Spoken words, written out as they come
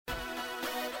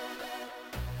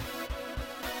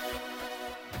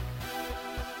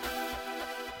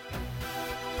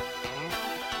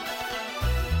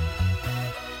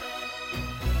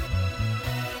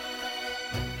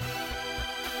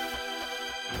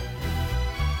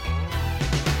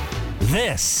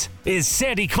This is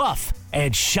Sandy Clough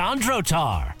and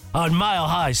Chandrotar on Mile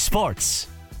High Sports.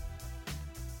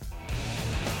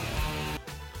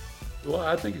 Well,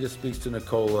 I think it just speaks to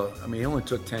Nikola. I mean, he only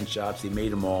took 10 shots. He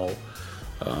made them all,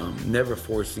 never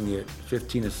forcing it.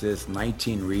 15 assists,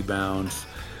 19 rebounds.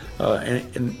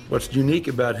 And what's unique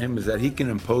about him is that he can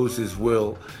impose his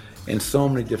will in so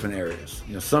many different areas.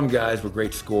 You know, some guys were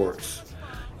great scorers.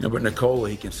 You know, but Nikola,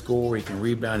 he can score, he can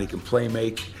rebound, he can play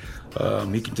make.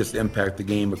 He can just impact the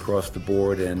game across the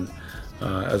board. And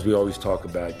as we always talk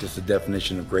about, just the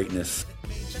definition of greatness.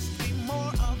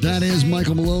 That is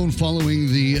Michael Malone following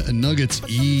the Nuggets'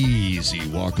 easy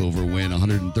walkover win,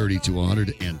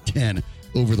 130-110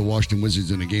 over the Washington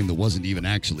Wizards in a game that wasn't even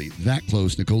actually that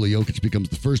close. Nikola Jokic becomes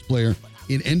the first player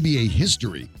in NBA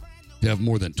history to have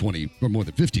more than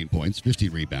 15 points,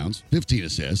 15 rebounds, 15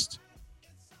 assists,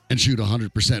 and shoot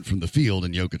 100% from the field.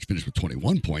 And Jokic finished with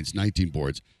 21 points, 19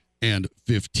 boards, and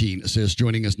 15 assists.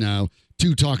 Joining us now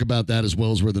to talk about that as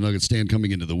well as where the Nuggets stand coming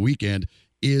into the weekend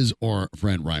is our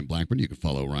friend Ryan Blackburn. You can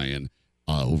follow Ryan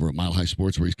over at Mile High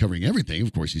Sports, where he's covering everything.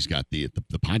 Of course, he's got the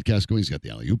podcast going. He's got the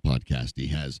Alley-Oop podcast. He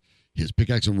has his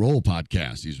Pickaxe and Roll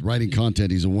podcast. He's writing content.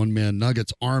 He's a one-man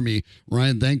Nuggets army.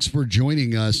 Ryan, thanks for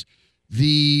joining us.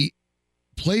 The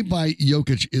play by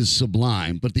Jokic is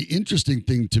sublime, but the interesting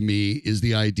thing to me is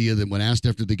the idea that when asked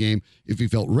after the game if he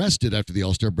felt rested after the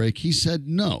All-Star break, he said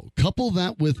no. Couple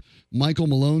that with Michael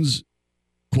Malone's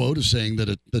quote of saying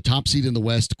that the top seed in the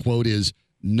West, quote, is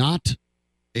not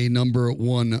a number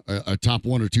one, a top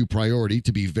one or two priority,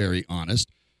 to be very honest.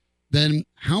 Then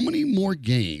how many more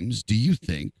games do you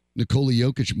think Nikola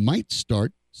Jokic might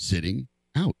start sitting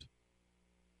out?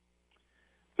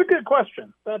 It's a good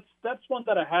question. That's one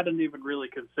that I hadn't even really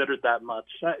considered that much.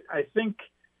 I think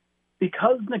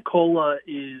because Nikola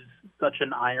is such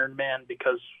an Iron Man,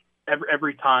 because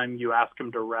every time you ask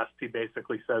him to rest, he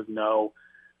basically says no.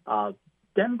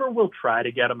 Denver will try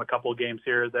to get him a couple of games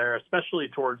here or there, especially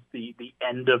towards the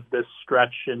end of this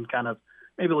stretch, and kind of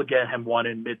maybe they'll get him one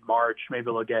in mid-March, maybe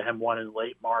they'll get him one in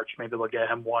late March, maybe they'll get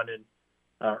him one in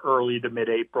early to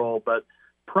mid-April, but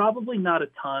probably not a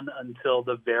ton until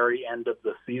the very end of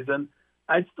the season.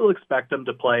 I'd still expect him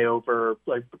to play over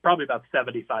probably about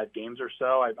 75 games or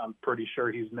so. I'm pretty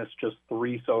sure he's missed just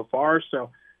 3 so far, so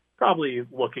probably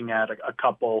looking at a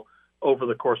couple over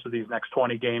the course of these next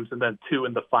 20 games, and then 2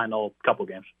 in the final couple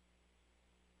games.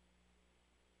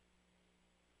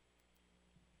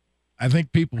 I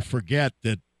think people forget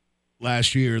that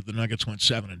last year the Nuggets went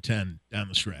 7-10 down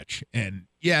the stretch. And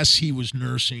yes, he was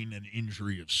nursing an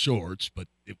injury of sorts, but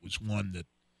it was one that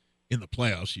in the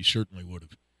playoffs he certainly would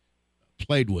have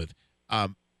played with.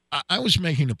 I was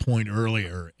making a point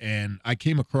earlier, and I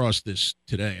came across this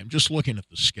today. I'm just looking at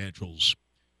the schedules,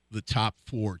 the top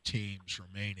 4 teams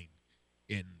remaining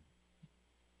in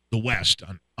the West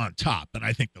on top, and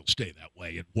I think they'll stay that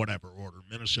way in whatever order: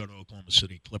 Minnesota, Oklahoma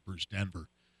City, Clippers, Denver.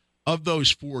 Of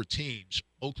those 4 teams,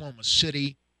 Oklahoma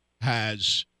City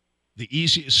has the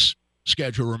easiest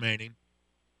schedule remaining.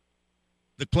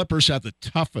 The Clippers have the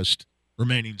toughest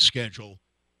remaining schedule,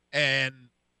 and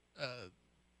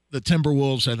the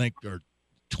Timberwolves, I think, are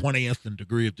 20th in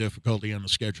degree of difficulty on the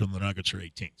schedule, and the Nuggets are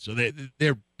 18th. So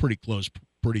they're pretty close,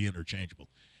 pretty interchangeable.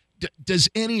 Does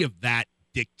any of that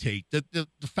dictate the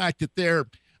fact that they're,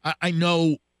 I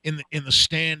know in the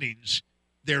standings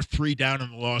they're 3 down in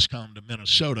the loss column to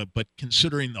Minnesota, but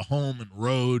considering the home and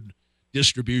road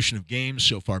distribution of games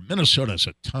so far, Minnesota has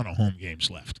a ton of home games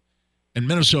left, and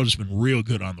Minnesota's been real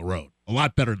good on the road, a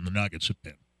lot better than the Nuggets have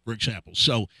been, for example.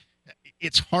 So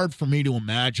it's hard for me to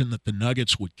imagine that the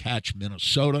Nuggets would catch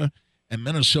Minnesota, and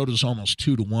Minnesota's almost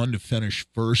 2-1 to finish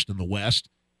first in the West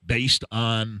based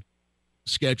on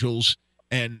schedules.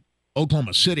 And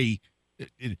Oklahoma City,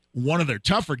 one of their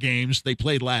tougher games, they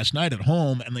played last night at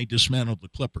home, and they dismantled the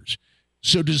Clippers.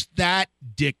 So does that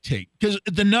dictate, because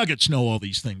the Nuggets know all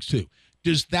these things too,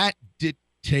 does that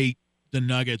dictate the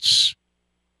Nuggets'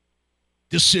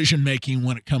 decision-making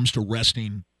when it comes to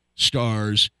resting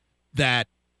stars that,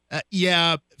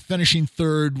 finishing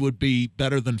third would be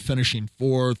better than finishing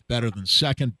fourth, better than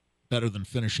second, better than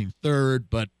finishing third,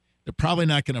 but they're probably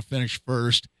not going to finish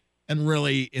first. And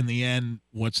really, in the end,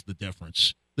 what's the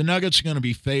difference? The Nuggets are going to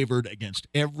be favored against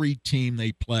every team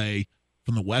they play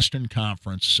from the Western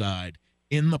Conference side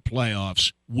in the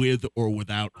playoffs with or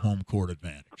without home court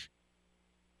advantage.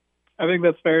 I think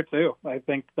that's fair too. I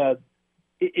think that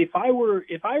if I were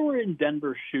in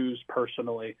Denver's shoes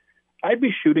personally, I'd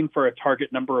be shooting for a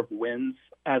target number of wins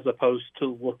as opposed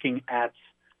to looking at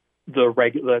the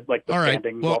regular, like the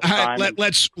standings all the time.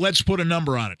 Let's put a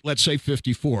number on it. Let's say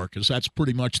 54, because that's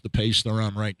pretty much the pace they're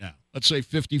on right now. Let's say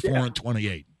 54 and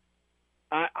 28.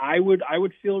 I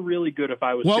would feel really good if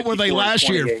I was. What were they last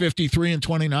year?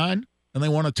 53-29, and they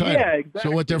won a title. Yeah, exactly.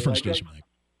 So what difference does it make?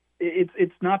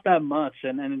 It's not that much,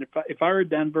 and if I were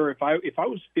Denver, if I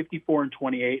was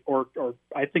 54-28, or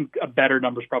I think a better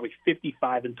number is probably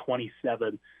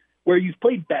 55-27, where you've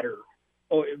played better,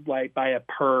 like by a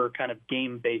per kind of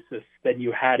game basis than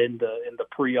you had in the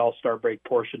pre All-Star break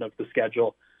portion of the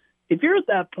schedule. If you're at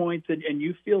that point and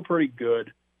you feel pretty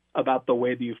good about the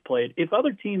way that you've played, if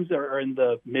other teams are in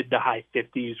the mid to high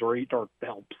 50s or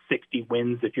 60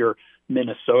 wins, if you're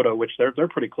Minnesota, which they're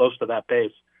pretty close to that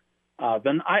pace,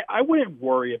 then I wouldn't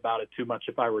worry about it too much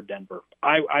if I were Denver.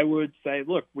 I would say,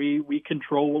 look, we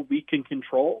control what we can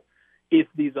control. If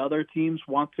these other teams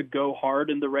want to go hard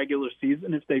in the regular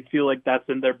season, if they feel like that's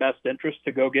in their best interest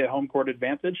to go get home court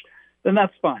advantage, then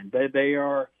that's fine. They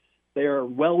are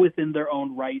well within their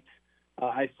own right.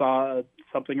 I saw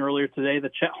something earlier today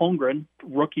that Chet Holmgren,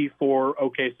 rookie for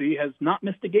OKC, has not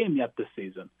missed a game yet this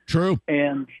season. True.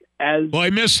 And he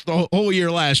missed the whole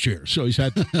year last year, so he's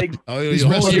had he's a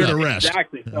whole year to rest.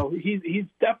 Exactly. Yeah. So he's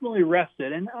definitely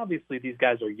rested, and obviously these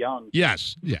guys are young.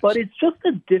 Yes. But it's just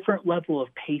a different level of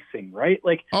pacing, right?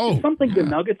 Like it's something the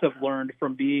Nuggets have learned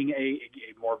from being a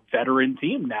more veteran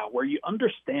team now, where you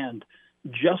understand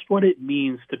just what it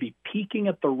means to be peaking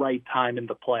at the right time in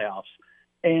the playoffs.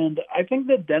 And I think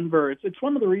that Denver, it's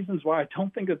one of the reasons why I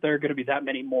don't think that there are going to be that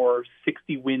many more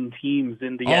 60-win teams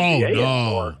in the NBA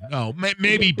anymore. No,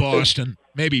 maybe Boston.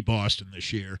 Maybe Boston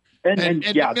this year. And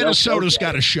Minnesota's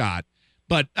got a shot.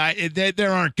 But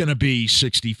there aren't going to be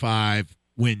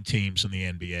 65-win teams in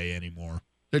the NBA anymore.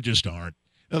 There just aren't.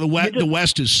 The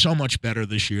West is so much better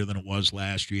this year than it was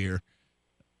last year.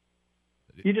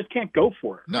 You just can't go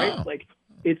for it, right? Like,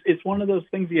 it's one of those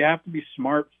things you have to be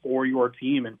smart for your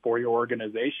team and for your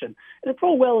organization. And it's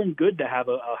all well and good to have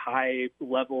a high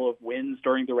level of wins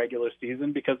during the regular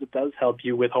season because it does help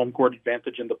you with home court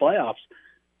advantage in the playoffs.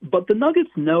 But the Nuggets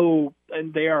know,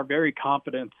 and they are very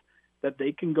confident, that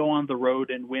they can go on the road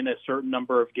and win a certain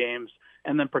number of games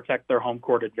and then protect their home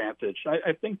court advantage.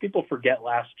 I think people forget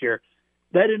last year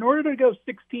that in order to go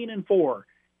 16-4,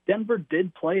 Denver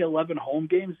did play 11 home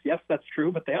games. Yes, that's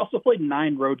true, but they also played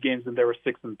 9 road games and they were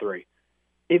 6-3.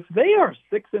 If they are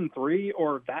 6-3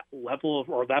 or that level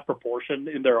or that proportion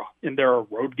in their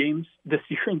road games this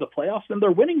year in the playoffs, then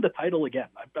they're winning the title again.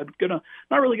 I'm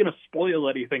not really gonna spoil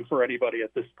anything for anybody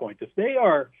at this point. If they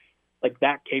are like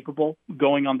that capable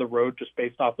going on the road just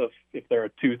based off of if they're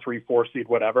a 2, 3, 4 seed,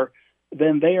 whatever,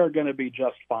 then they are going to be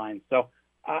just fine. So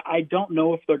I don't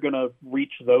know if they're going to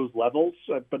reach those levels,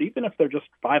 but even if they're just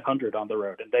 500 on the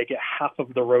road and they get half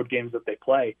of the road games that they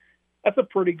play, that's a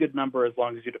pretty good number as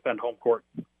long as you defend home court.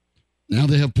 Now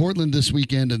they have Portland this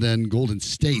weekend and then Golden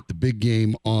State, the big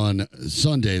game on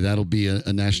Sunday. That'll be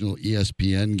a national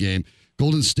ESPN game.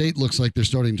 Golden State looks like they're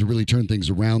starting to really turn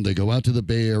things around. They go out to the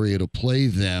Bay Area to play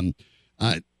them.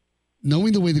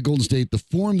 Knowing the way the Golden State, the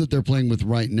form that they're playing with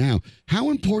right now, how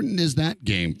important is that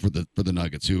game for the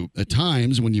Nuggets, who at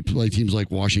times when you play teams like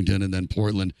Washington and then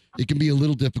Portland, it can be a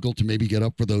little difficult to maybe get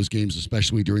up for those games,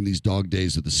 especially during these dog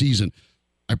days of the season.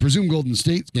 I presume Golden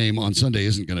State's game on Sunday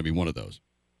isn't going to be one of those.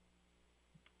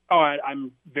 Oh,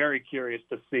 I'm very curious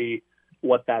to see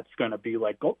what that's going to be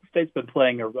like. Golden State's been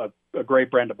playing a great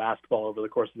brand of basketball over the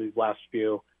course of these last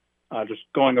few. Just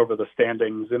going over the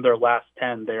standings, in their last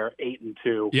 10, they're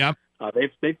 8-2. Yep.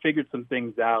 They've figured some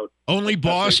things out. Only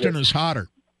Boston is hotter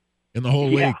in the whole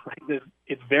league.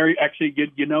 It's very actually.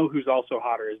 You know who's also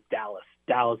hotter is Dallas.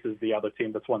 Dallas is the other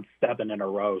team that's won 7 in a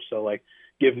row. So got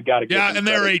to give. Yeah, and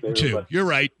they're 8-2. You're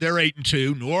right. They're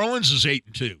 8-2. New Orleans is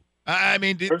 8-2. I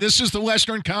mean, this is the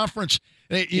Western Conference.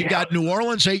 You got New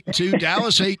Orleans 8-2,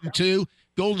 Dallas 8-2,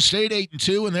 Golden State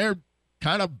 8-2, and they're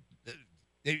kind of.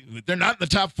 They're not in the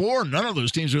top 4. None of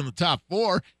those teams are in the top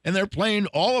 4, and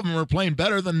all of them are playing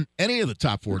better than any of the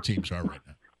top 4 teams are right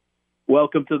now.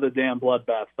 Welcome to the damn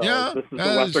bloodbath, fellas. Yeah, this is the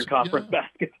Western Conference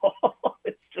basketball.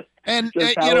 It's just, and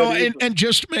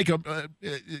just to make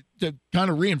to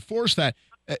kind of reinforce that,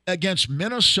 against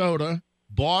Minnesota,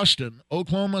 Boston,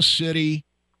 Oklahoma City,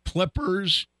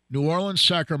 Clippers, New Orleans,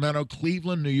 Sacramento,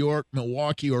 Cleveland, New York,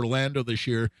 Milwaukee, Orlando this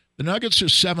year, the Nuggets are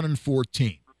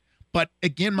 7-14. But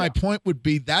again, my point would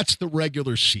be that's the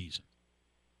regular season.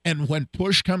 And when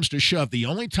push comes to shove, the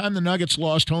only time the Nuggets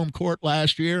lost home court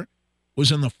last year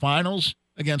was in the finals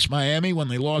against Miami when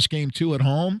they lost game 2 at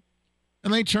home.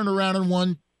 And they turned around and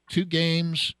won 2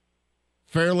 games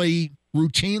fairly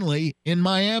routinely in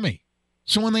Miami.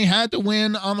 So when they had to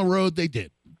win on the road, they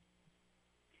did.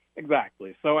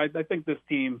 Exactly. So I think this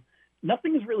team,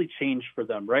 nothing has really changed for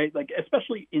them, right? Like,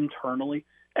 especially internally.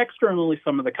 externally,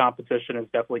 some of the competition has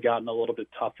definitely gotten a little bit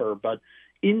tougher, but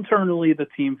internally, the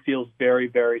team feels very,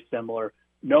 very similar,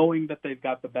 knowing that they've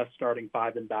got the best starting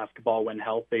five in basketball when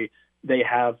healthy. They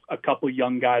have a couple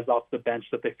young guys off the bench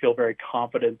that they feel very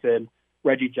confident in.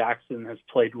 Reggie Jackson has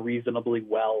played reasonably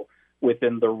well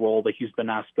within the role that he's been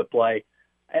asked to play.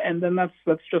 And then that's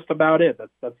just about it.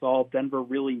 That's all Denver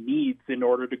really needs in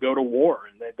order to go to war.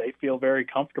 And they feel very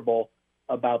comfortable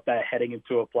about that heading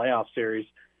into a playoff series.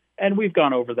 And we've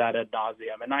gone over that ad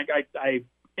nauseum. And I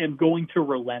am going to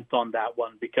relent on that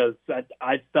one because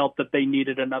I felt that they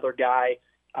needed another guy.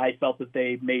 I felt that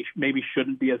they maybe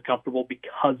shouldn't be as comfortable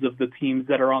because of the teams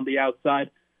that are on the outside.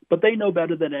 But they know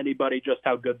better than anybody just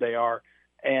how good they are.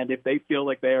 And if they feel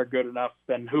like they are good enough,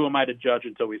 then who am I to judge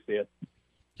until we see it?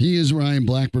 He is Ryan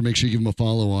Blackburn. Make sure you give him a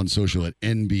follow on social at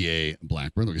NBA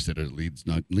Blackburn. Like I said,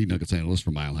 lead Nuggets analyst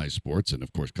for Mile High Sports. And,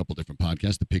 of course, a couple different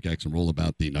podcasts, the Pickaxe and Roll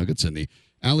about the Nuggets and the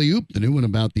Alley Oop, the new one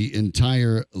about the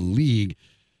entire league.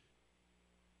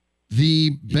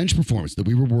 The bench performance that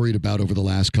we were worried about over the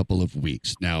last couple of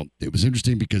weeks. Now, it was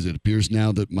interesting because it appears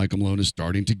now that Michael Malone is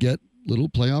starting to get a little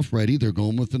playoff ready. They're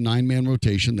going with the 9-man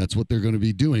rotation. That's what they're going to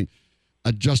be doing.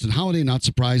 Justin Holiday, not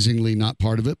surprisingly, not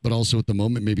part of it, but also at the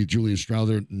moment, maybe Julian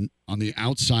Strouder on the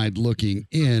outside looking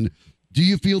in. Do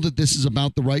you feel that this is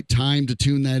about the right time to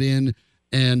tune that in?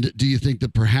 And do you think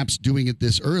that perhaps doing it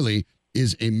this early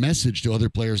is a message to other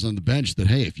players on the bench that,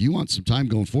 hey, if you want some time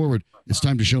going forward, it's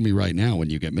time to show me right now when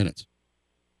you get minutes?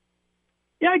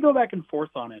 Yeah, I go back and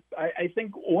forth on it. I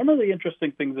think one of the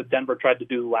interesting things that Denver tried to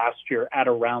do last year at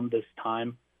around this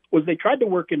time was they tried to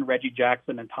work in Reggie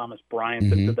Jackson and Thomas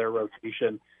Bryant into their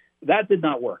rotation. That did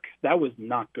not work. That was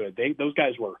not good. Those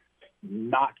guys were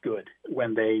not good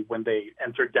when they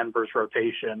entered Denver's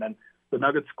rotation, and the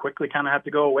Nuggets quickly kind of had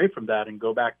to go away from that and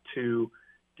go back to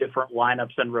different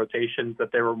lineups and rotations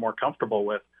that they were more comfortable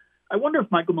with. I wonder if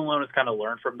Michael Malone has kind of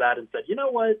learned from that and said, you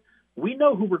know what, we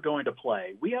know who we're going to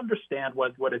play. We understand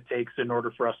what it takes in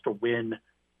order for us to win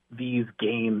these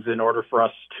games, in order for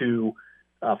us to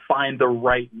find the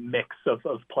right mix of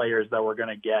players that we're going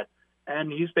to get.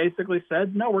 And he's basically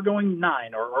said, no, we're going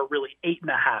 9 or really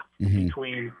 8.5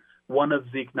 between one of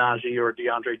Zeke Naji or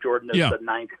DeAndre Jordan as the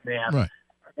 9th man. Right.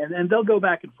 And they'll go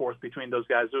back and forth between those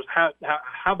guys. There's how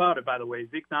about it, by the way,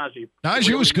 Zeke Naji.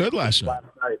 Naji was good last night.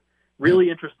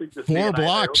 Really interesting to see. 4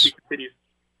 blocks.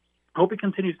 I hope he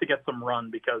continues to get some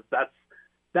run because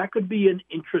that could be an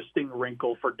interesting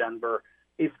wrinkle for Denver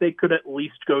if they could at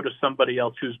least go to somebody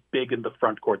else who's big in the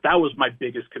front court. That was my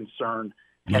biggest concern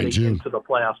heading into the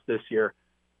playoffs this year.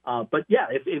 But yeah,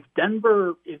 if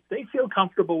Denver, if they feel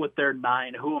comfortable with their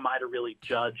 9, who am I to really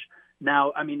judge?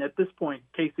 Now, I mean, at this point,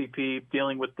 KCP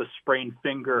dealing with the sprained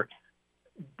finger,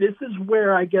 this is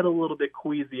where I get a little bit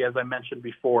queasy, as I mentioned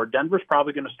before. Denver's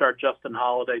probably going to start Justin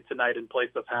Holiday tonight in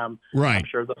place of him. Right. I'm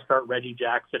sure they'll start Reggie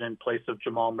Jackson in place of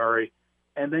Jamal Murray.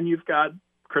 And then you've got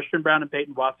Christian Brown and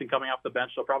Peyton Watson coming off the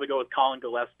bench. They'll probably go with Colin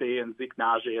Gillespie and Zeke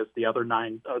Naji as the other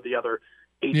 9 or the other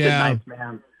 8th and 9th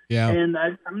man. Yeah. And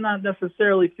I'm not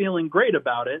necessarily feeling great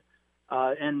about it.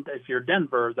 And if you're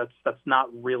Denver, that's not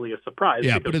really a surprise.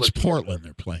 Yeah, but it's Portland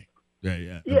they're playing.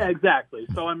 Yeah, exactly.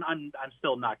 So I'm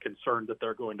still not concerned that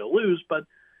they're going to lose, but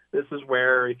this is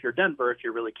where if you're Denver, if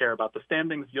you really care about the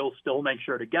standings, you'll still make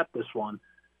sure to get this one.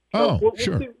 So we'll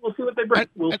sure. We'll see what they bring.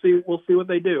 We'll see what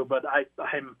they do. But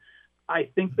I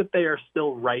think that they are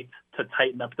still right to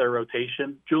tighten up their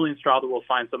rotation. Julian Strouder will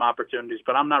find some opportunities,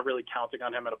 but I'm not really counting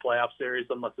on him in a playoff series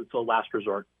unless it's a last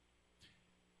resort.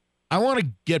 I want to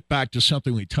get back to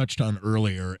something we touched on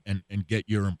earlier and get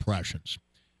your impressions.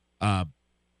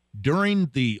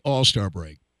 During the All-Star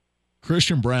break,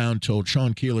 Christian Brown told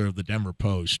Sean Keeler of the Denver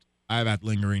Post, I've had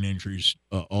lingering injuries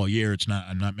all year.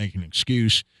 I'm not making an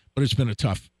excuse, but it's been a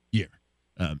tough year.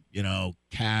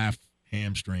 Calf,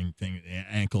 hamstring,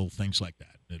 ankle, things like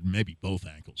that. Maybe both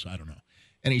ankles. I don't know.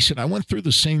 And he said, I went through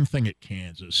the same thing at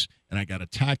Kansas, and I got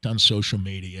attacked on social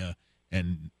media.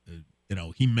 And,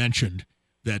 he mentioned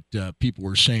that people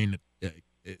were saying that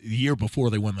the year before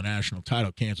they won the national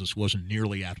title, Kansas wasn't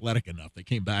nearly athletic enough. They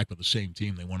came back with the same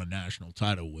team. They won a national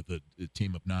title with a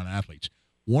team of non-athletes.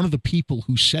 One of the people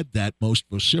who said that most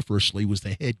vociferously was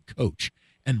the head coach.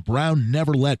 And Brown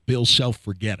never let Bill Self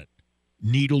forget it.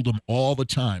 Needled him all the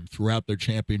time throughout their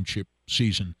championship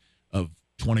season of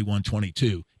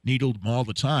 21-22. Needled him all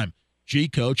the time. Gee,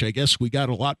 Coach, I guess we got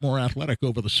a lot more athletic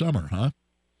over the summer, huh?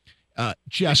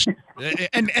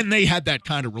 And they had that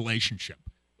kind of relationship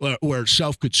where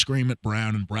Self could scream at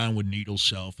Brown and Brown would needle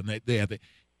Self. And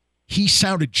he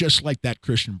sounded just like that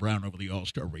Christian Brown over the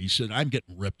All-Star break. He said, I'm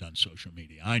getting ripped on social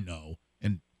media. I know.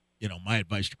 And, my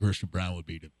advice to Christian Brown would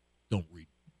be to don't read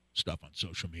stuff on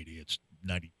social media. It's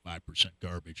 95%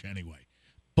 garbage anyway.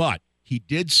 But he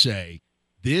did say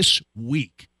this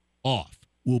week off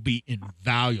will be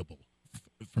invaluable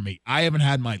for me. I haven't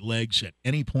had my legs at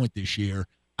any point this year.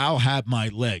 I'll have my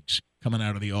legs coming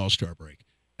out of the All-Star break.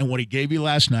 And what he gave you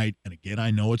last night, and again,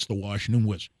 I know it's the Washington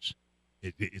Wizards.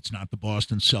 It's not the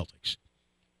Boston Celtics.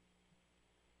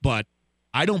 But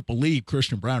I don't believe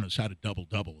Christian Brown has had a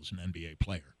double-double as an NBA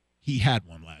player. He had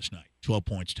one last night, 12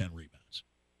 points, 10 rebounds.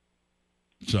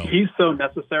 So he's so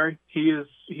necessary.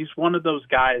 He's one of those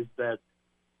guys that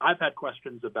I've had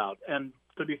questions about. And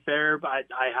to be fair, I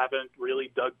haven't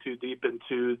really dug too deep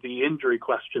into the injury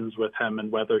questions with him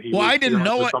and whether he Well, I didn't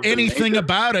know anything major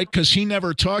about it because he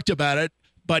never talked about it.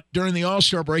 But during the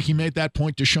All-Star break, he made that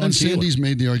point to Sean And Taylor. Sandy's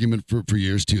made the argument for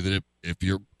years, too, that if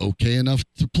you're okay enough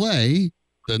to play,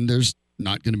 then there's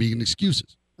not going to be any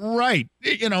excuses. Right.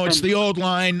 It's the old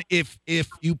line, if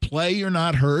you play, you're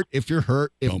not hurt. If you're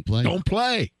hurt, Don't play. Don't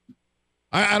play.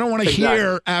 I don't want to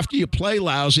hear after you play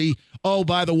lousy, oh,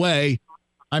 by the way,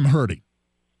 I'm hurting.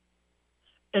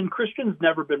 And Christian's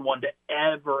never been one to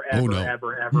ever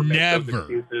make those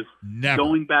excuses. Never.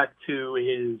 Going back to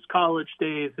his college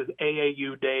days, his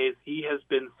AAU days, he has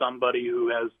been somebody who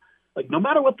has, no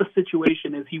matter what the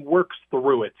situation is, he works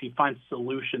through it. He finds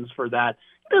solutions for that.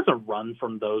 He doesn't run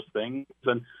from those things.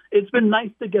 And it's been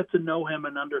nice to get to know him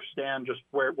and understand just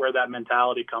where that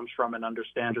mentality comes from and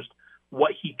understand just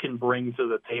what he can bring to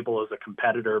the table as a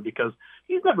competitor, because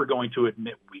he's never going to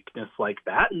admit weakness like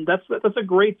that. And that's a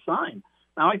great sign.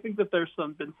 Now, I think that there's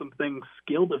been some things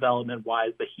skill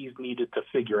development-wise that he's needed to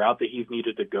figure out, that he's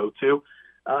needed to go to.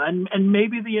 And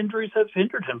maybe the injuries have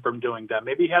hindered him from doing that.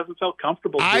 Maybe he hasn't felt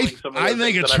comfortable doing some of the I think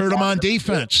things it's that hurt I've him on wanted him to do.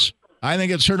 defense. I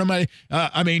think it's hurt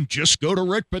him. Just go to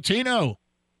Rick Pitino,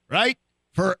 right?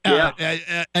 For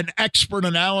an expert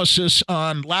analysis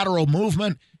on lateral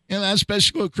movement. And that's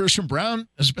basically what Christian Brown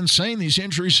has been saying. These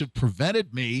injuries have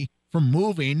prevented me from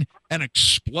moving and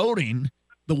exploding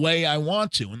the way I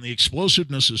want to. And the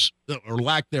explosiveness or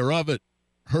lack thereof, it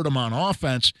hurt him on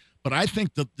offense. But I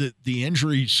think that the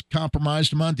injuries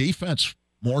compromised him on defense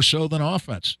more so than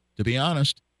offense, to be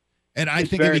honest. And I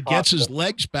think if he gets his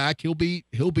legs back, he'll be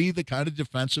the kind of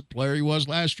defensive player he was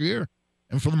last year.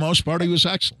 And for the most part, he was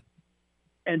excellent.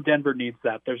 And Denver needs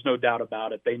that. There's no doubt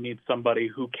about it. They need somebody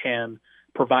who can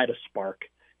provide a spark.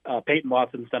 Peyton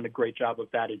Watson's done a great job of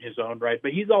that in his own right,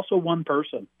 but he's also one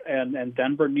person, and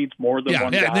Denver needs more than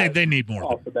one guy. They need more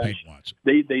off than the bench. Peyton Watson.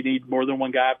 They need more than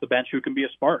one guy off the bench who can be a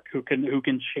spark, who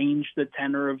can change the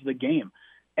tenor of the game.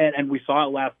 And we saw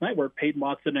it last night where Peyton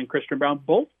Watson and Christian Brown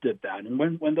both did that. And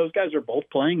when those guys are both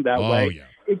playing that way,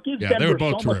 it gives Denver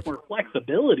so much more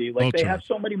flexibility. They have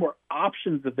so many more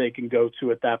options that they can go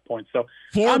to at that point. So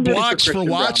 4 blocks for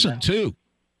Watson, too.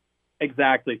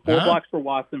 Exactly. 4 blocks for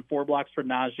Watson, 4 blocks for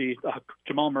Najee.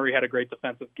 Jamal Murray had a great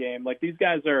defensive game. I think these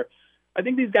guys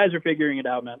are figuring it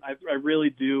out, man. I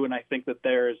really do. And I think that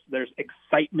there's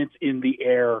excitement in the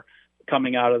air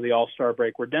coming out of the All-Star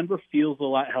break where Denver feels a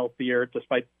lot healthier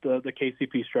despite the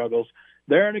KCP struggles.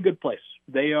 They're in a good place.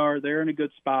 They're in a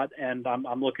good spot, and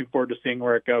I'm looking forward to seeing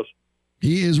where it goes.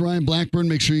 He is Ryan Blackburn.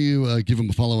 Make sure you give him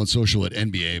a follow on social at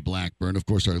NBA Blackburn. Of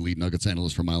course, our lead Nuggets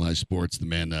analyst for Mile High Sports, the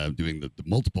man doing the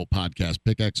multiple podcasts,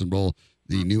 Pickaxe and Roll,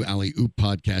 the new Alley Oop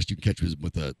podcast. You can catch him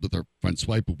with our friend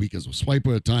Swiper, weekends with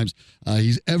Swiper at times.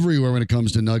 He's everywhere when it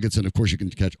comes to Nuggets, and of course, you can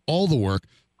catch all the work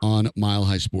on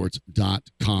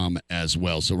milehighsports.com as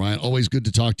well. So, Ryan, always good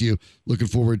to talk to you. Looking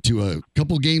forward to a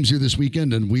couple games here this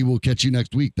weekend, and we will catch you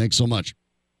next week. Thanks so much.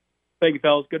 Thank you,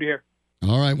 fellas. Good to hear.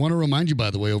 All right. Want to remind you,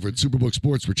 by the way, over at Superbook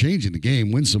Sports, we're changing the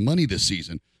game. Win some money this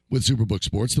season with Superbook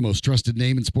Sports, the most trusted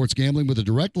name in sports gambling with a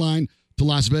direct line to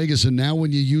Las Vegas. And now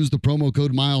when you use the promo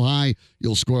code MileHigh,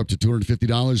 you'll score up to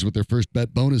 $250 with their first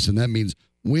bet bonus, and that means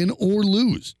win or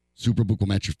lose. Superbook will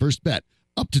match your first bet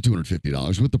up to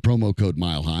 $250 with the promo code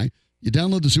MileHigh. You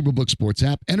download the Superbook Sports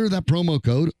app, enter that promo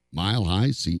code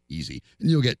MileHigh, see, easy, and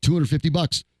you'll get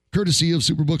 $250 courtesy of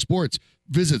Superbook Sports.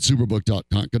 Visit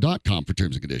superbook.com for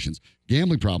terms and conditions.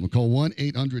 Gambling problem, call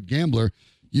 1-800-GAMBLER.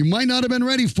 You might not have been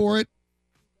ready for it,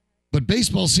 but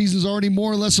baseball season's already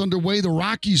more or less underway. The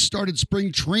Rockies started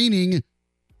spring training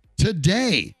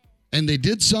today, and they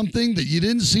did something that you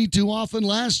didn't see too often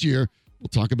last year. We'll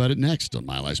talk about it next on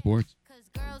Mile High Sports.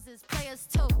 Girls is players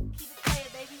too. Keep it playing,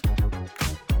 baby.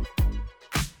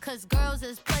 'Cause girls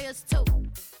is players too.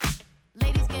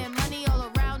 Ladies getting money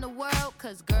all around the world.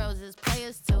 'Cause girls is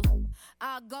players too.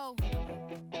 I'll go.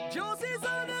 Josie's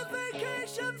on a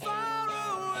vacation far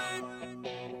away.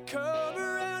 Come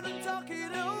around and talk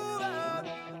it over.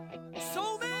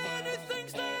 So many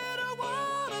things that I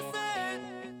wanna say.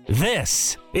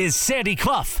 This is Sandy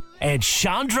Clough and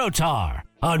Chandrotar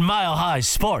on Mile High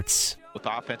Sports. Both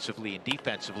offensively and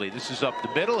defensively. This is up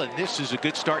the middle, and this is a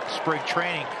good start to spring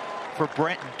training for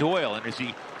Brenton Doyle. And as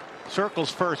he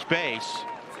circles first base,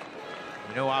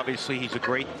 you know, obviously he's a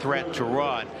great threat to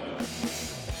run.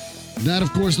 That,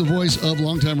 of course, the voice of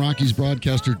longtime Rockies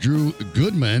broadcaster Drew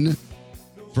Goodman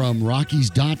from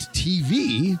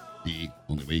Rockies.tv. The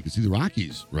only way you can see the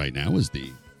Rockies right now is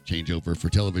the changeover for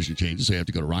television changes, so you have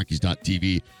to go to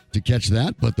Rockies.tv to catch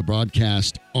that. But the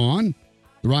broadcast on.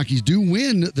 The Rockies do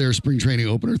win their spring training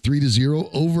opener 3-0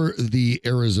 over the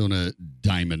Arizona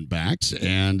Diamondbacks.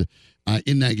 And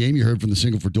in that game, you heard from the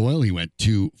single for Doyle. He went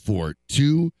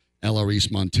 2-for-2.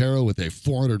 Elarice Montero with a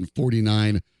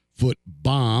 449-foot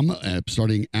bomb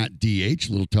starting at DH.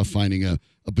 A little tough finding a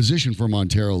position for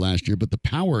Montero last year, but the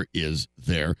power is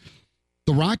there.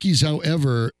 The Rockies,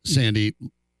 however, Sandy,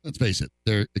 let's face it,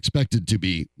 they're expected to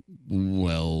be,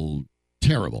 well,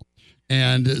 terrible.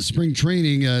 And spring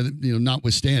training,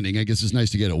 notwithstanding, I guess it's nice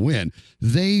to get a win.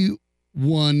 They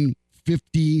won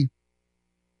 59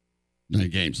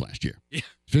 games last year. Yeah.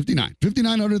 59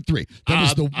 out of 3.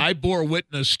 I bore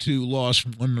witness to loss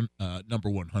number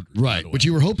 100. Right, which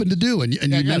you were hoping to do, and you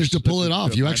managed to pull it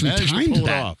off. You actually timed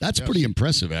that. That's pretty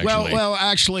impressive, actually. Well,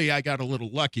 actually, I got a little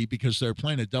lucky because they're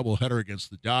playing a doubleheader against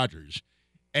the Dodgers,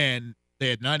 and they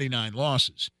had 99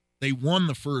 losses. They won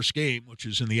the first game, which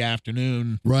is in the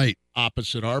afternoon, right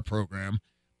opposite our program,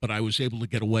 but I was able to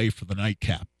get away for the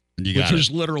nightcap, which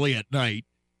was literally at night,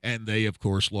 and they, of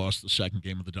course, lost the second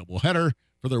game of the doubleheader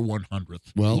for their 100th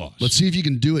loss. Let's see if you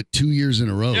can do it 2 years in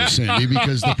a row, Sandy,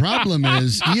 because the problem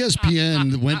is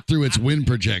ESPN went through its win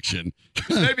projection.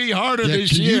 Maybe harder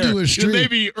this year. You do a streak?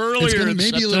 Maybe earlier.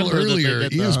 Maybe a little earlier.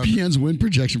 ESPN's win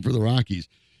projection for the Rockies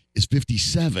is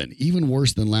 57, even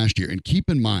worse than last year. And keep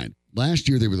in mind, last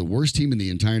year they were the worst team in the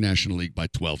entire National League by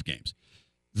 12 games.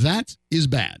 That is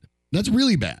bad. That's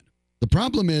really bad. The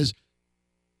problem is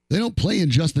they don't play in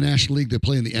just the National League. They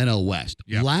play in the NL West.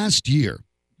 Yep. Last year,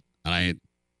 and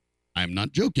I'm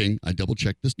not joking, I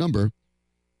double-checked this number,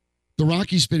 the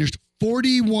Rockies finished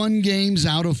 41 games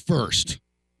out of first.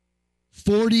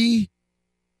 41.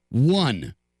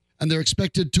 And they're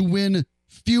expected to win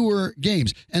fewer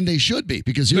games, and they should be,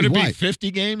 because here's why. Could it be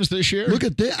 50 games this year? Look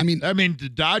at this. I mean, the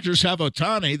Dodgers have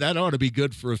Ohtani. That ought to be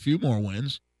good for a few more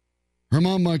wins.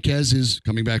 German Marquez is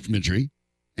coming back from injury.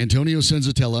 Antonio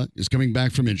Senzatella is coming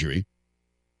back from injury.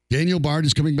 Daniel Bard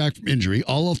is coming back from injury.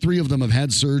 All 3 of them have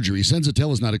had surgery.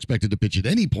 Senzatella is not expected to pitch at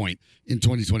any point in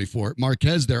 2024.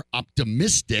 Marquez, they're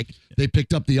optimistic. They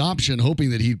picked up the option, hoping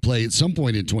that he'd play at some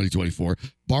point in 2024.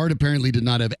 Bard apparently did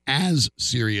not have as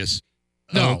serious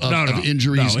of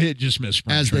injuries it just missed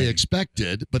as training. They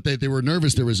expected, but they were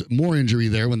nervous. There was more injury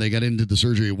there when they got into the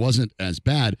surgery. It wasn't as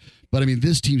bad. But, I mean,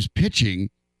 this team's pitching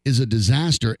is a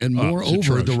disaster. And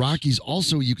moreover, the Rockies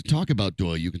also, you can talk about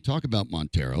Doyle, you can talk about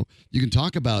Montero, you can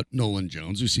talk about Nolan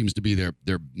Jones, who seems to be their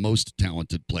most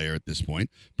talented player at this point.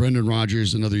 Brendan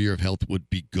Rodgers, another year of health would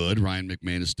be good. Ryan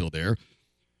McMahon is still there.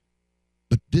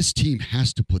 But this team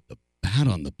has to put the bat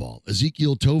on the ball.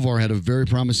 Ezekiel Tovar had a very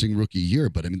promising rookie year,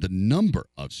 but I mean, the number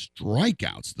of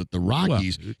strikeouts that the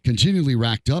Rockies continually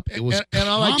racked up, it was and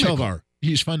I like Tovar.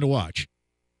 He's fun to watch.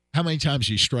 How many times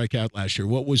did he strike out last year?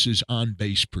 What was his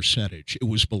on-base percentage? It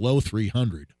was below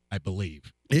 300, I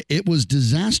believe. It was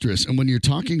disastrous. And when you're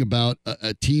talking about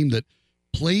a team that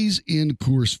plays in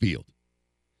Coors Field,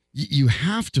 you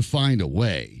have to find a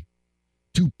way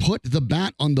to put the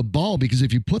bat on the ball, because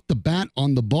if you put the bat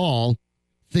on the ball,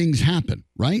 things happen,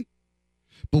 right?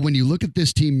 But when you look at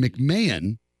this team,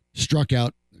 McMahon struck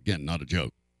out, again, not a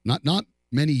joke, not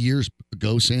many years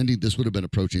ago, Sandy, this would have been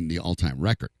approaching the all-time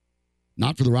record.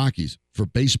 Not for the Rockies, for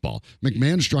baseball.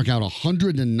 McMahon struck out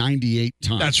 198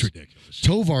 times. That's ridiculous.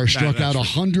 Tovar struck out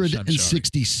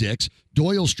 166.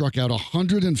 Doyle struck out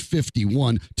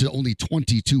 151 to only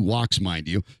 22 walks, mind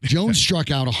you. Jones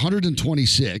struck out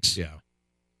 126. Yeah.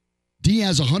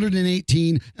 Diaz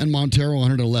 118 and Montero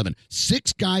 111.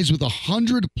 6 guys with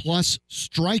 100-plus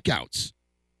strikeouts.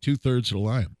 2/3 of the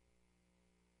line.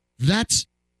 That's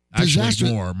disaster.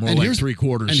 More like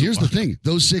 3/4. And here's the thing.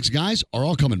 Those 6 guys are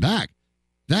all coming back.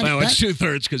 It's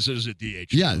 2/3 because there's a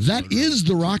DH. Yeah, that is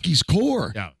the Rockies'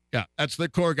 core. Yeah. That's the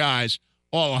core guys.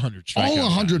 All 100 strikeouts. All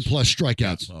 100-plus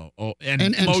strikeouts. Yeah,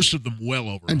 and most of them well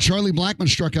over. And Charlie Blackmon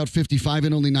struck out 55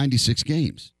 in only 96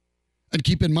 games. And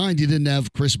keep in mind, you didn't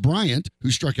have Chris Bryant,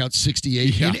 who struck out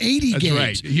 68 in 80 games.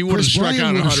 Right. He would Chris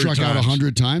Bryant would have struck out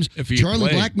 100 times. Charlie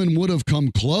played. Blackmon would have come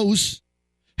close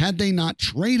had they not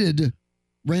traded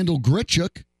Randall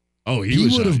Grichuk. Oh, he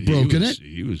would have broken it.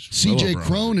 He was C.J.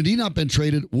 Cron, had he not been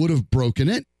traded, would have broken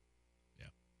it. Yeah.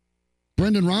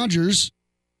 Brendan Rodgers,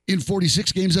 in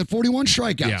 46 games, had 41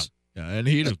 strikeouts. Yeah, and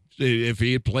if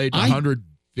he had played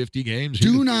 150 games,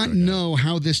 do not know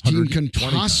how this team can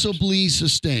 120 possibly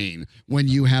sustain when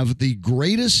you have the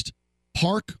greatest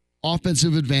park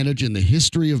offensive advantage in the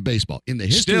history of baseball. In the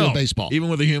history of baseball. Even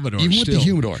with the humidor. Even with the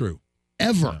humidor. True.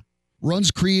 Ever. Yeah.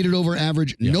 Runs created over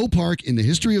average. Yeah. No park in the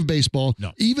history of baseball.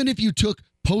 No. Even if you took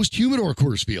post-humidor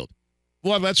Coors Field.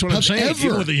 Well, that's what I'm saying.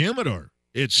 Even with the humidor.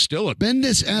 It's still been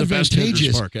this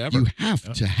advantageous. Park ever. You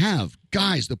have to have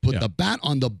guys that put the bat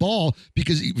on the ball,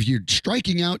 because if you're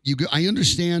striking out, I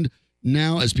understand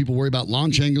now, as people worry about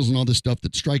launch angles and all this stuff,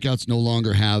 that strikeouts no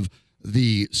longer have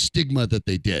the stigma that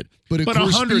they did. But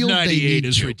 198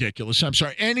 is ridiculous. I'm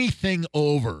sorry. Anything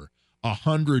over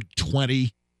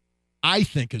 120, I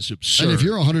think, is absurd. And if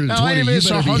you're 120, you better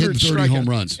be hitting 30 home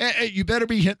runs. You better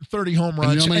be hitting 30 home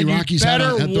runs. And you know how many Rockies had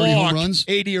 30 home runs?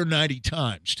 80 or 90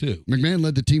 times, too. McMahon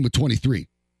led the team with 23.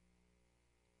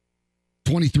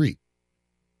 23.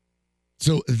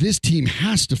 So this team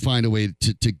has to find a way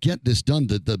to get this done.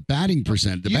 The batting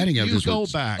percent, batting average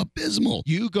was abysmal.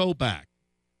 You go back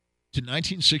to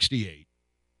 1968,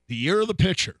 the year of the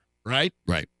pitcher, right?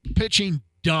 Right. Pitching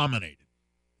dominated.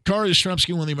 Kari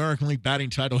Yastrzemski won the American League batting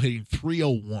title hitting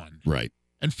 .301. Right.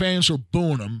 And fans were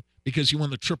booing him because he won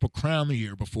the Triple Crown the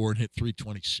year before and hit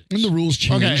 .326. And the rules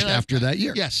changed after that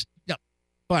year. Yes. Yeah.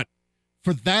 But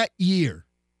for that year,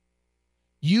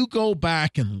 you go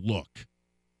back and look,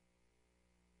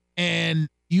 and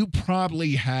you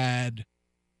probably had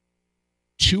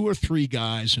 2 or 3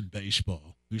 guys in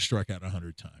baseball who struck out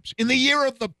 100 times. In the year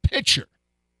of the pitcher,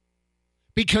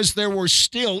 because there were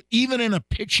still, even in a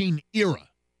pitching era,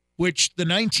 which the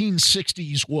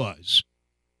 1960s was,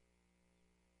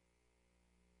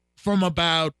 from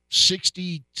about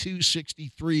 62,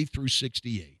 63 through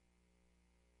 68,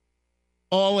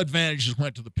 all advantages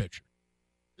went to the pitcher.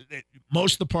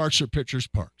 Most of the parks are pitchers'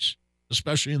 parks,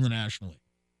 especially in the National League.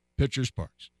 Pitchers'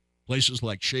 parks. Places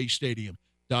like Shea Stadium,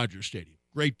 Dodger Stadium,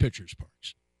 great pitchers'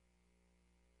 parks.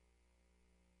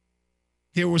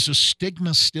 There was a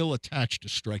stigma still attached to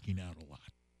striking out a lot.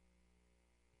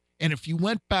 And if you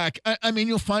went back, I mean,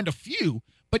 you'll find a few,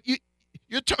 but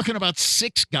you're talking about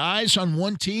 6 guys on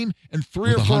one team and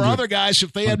 3 or 4 other guys,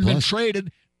 if they hadn't been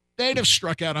traded, they'd have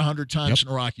struck out 100 times in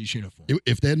a Rockies uniform.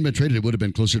 If they hadn't been traded, it would have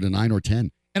been closer to 9 or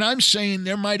 10. And I'm saying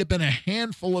there might have been a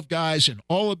handful of guys in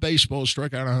all of baseball who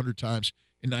struck out 100 times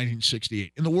in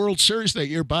 1968. In the World Series that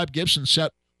year, Bob Gibson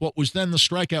set what was then the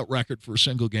strikeout record for a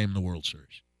single game in the World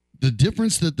Series. The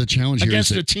difference that the challenge here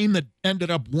is against a team that ended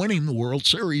up winning the World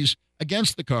Series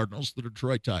against the Cardinals, the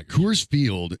Detroit Tigers. Coors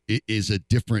Field is a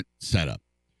different setup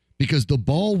because the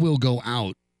ball will go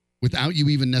out without you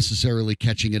even necessarily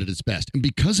catching it at its best. And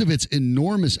because of its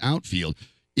enormous outfield,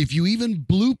 if you even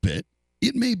bloop it,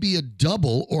 it may be a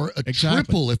double or a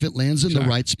triple if it lands in the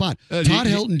right spot. Todd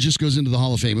Helton just goes into the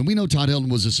Hall of Fame, and we know Todd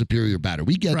Helton was a superior batter.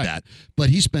 We get that. But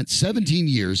he spent 17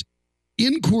 years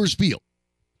in Coors Field.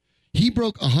 He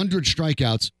broke 100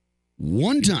 strikeouts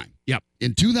one time. Yep.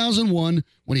 In 2001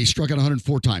 when he struck out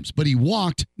 104 times. But he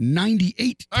walked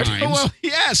 98 times. Well,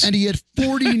 yes. And he had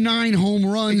 49 home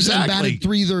runs and batted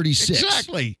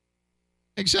 .336.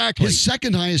 Exactly. His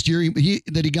second highest year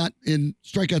that he got in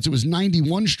strikeouts, it was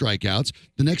 91 strikeouts.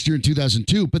 The next year in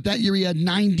 2002. But that year he had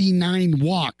 99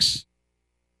 walks.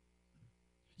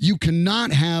 You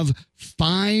cannot have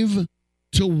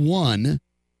 5-to-1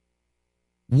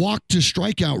 walk to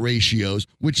strikeout ratios,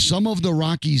 which some of the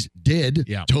Rockies did,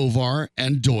 Tovar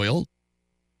and Doyle.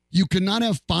 You cannot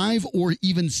have 5 or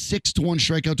even 6-to-1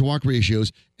 strikeout to walk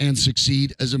ratios and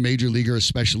succeed as a major leaguer,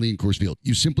 especially in Coors Field.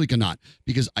 You simply cannot,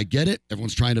 because I get it.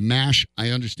 Everyone's trying to mash. I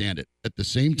understand it. At the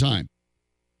same time,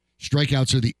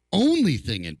 strikeouts are the only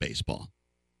thing in baseball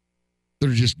that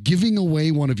are just giving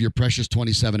away one of your precious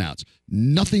 27 outs.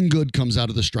 Nothing good comes out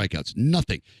of the strikeouts.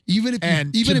 Nothing. Even if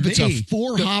it's a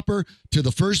 4-hopper to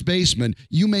the first baseman,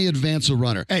 you may advance a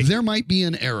runner. Hey, there might be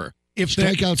an error. If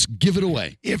strikeouts give it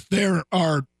away. If there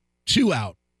are 2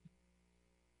 out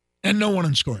and no one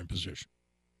in scoring position,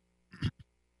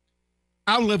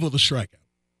 I'll live with a strikeout.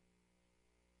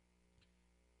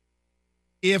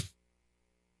 If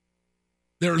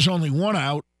there's only 1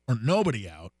 out or nobody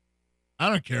out, I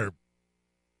don't care if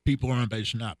people are on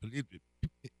base or not, but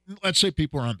let's say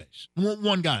people are on base.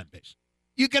 1 guy on base.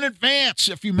 You can advance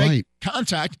if you make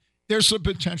contact. There's the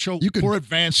potential for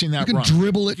advancing that runner. You can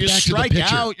dribble it if back you to the pitcher.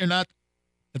 strike out, you're not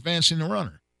advancing the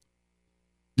runner.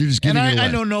 You're just giving it away.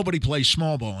 I know nobody plays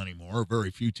small ball anymore, or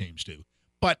very few teams do.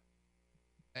 But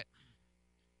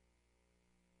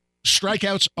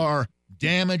strikeouts are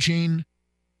damaging,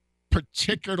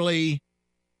 particularly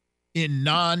in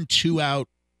non-2-out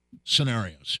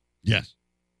scenarios. Yes.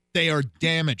 They are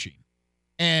damaging.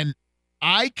 And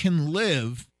I can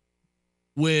live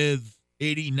with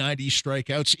 80, 90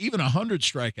 strikeouts, even 100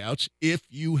 strikeouts, if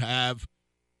you have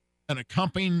an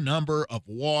accompanying number of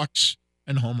walks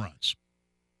and home runs.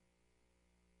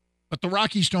 But the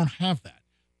Rockies don't have that.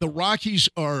 The Rockies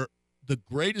are the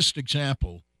greatest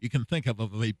example you can think of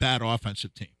a bad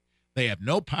offensive team. They have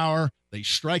no power. They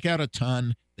strike out a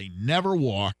ton. They never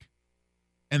walk.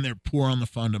 And they're poor on the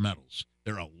fundamentals.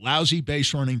 They're a lousy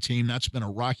base running team. That's been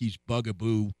a Rockies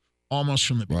bugaboo almost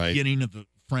from the beginning of the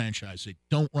franchise. They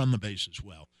don't run the bases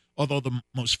well. Although the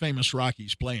most famous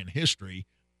Rockies play in history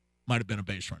might have been a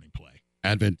base running play.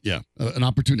 An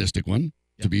opportunistic one,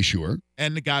 to be sure.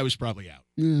 And the guy was probably out.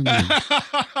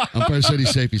 Umpire said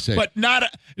he's safe, he's safe. But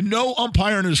no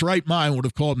umpire in his right mind would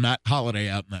have called Matt Holliday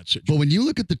out in that situation. But when you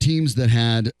look at the teams that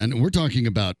had, and we're talking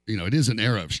about, it is an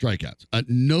era of strikeouts.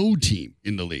 No team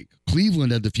in the league.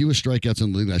 Cleveland had the fewest strikeouts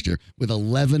in the league last year with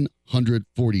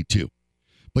 1,142.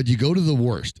 But you go to the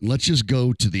worst, and let's just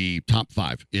go to the top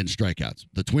 5 in strikeouts.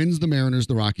 The Twins, the Mariners,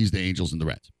 the Rockies, the Angels, and the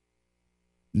Reds.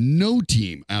 No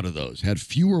team out of those had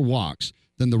fewer walks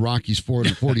than the Rockies,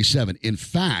 447. In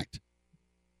fact,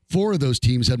 4 of those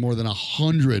teams had more than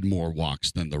 100 more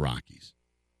walks than the Rockies.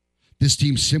 This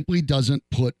team simply doesn't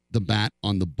put the bat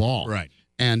on the ball. Right.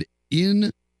 And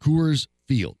in Coors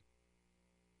Field,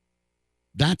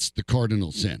 that's the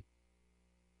cardinal sin.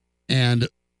 And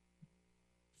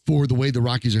for the way the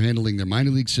Rockies are handling their minor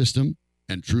league system,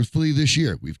 and truthfully this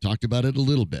year, we've talked about it a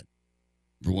little bit.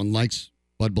 Everyone likes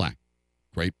Bud Black.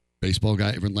 Great baseball guy.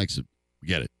 Everyone likes it. We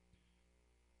get it.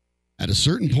 At a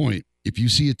certain point, if you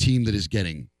see a team that is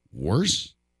getting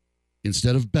worse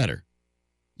instead of better,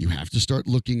 you have to start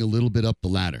looking a little bit up the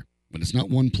ladder. When it's not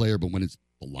one player, but when it's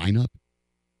the lineup,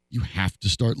 you have to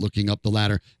start looking up the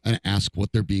ladder and ask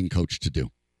what they're being coached to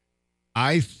do.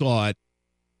 I thought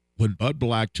when Bud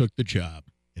Black took the job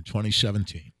in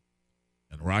 2017,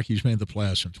 and the Rockies made the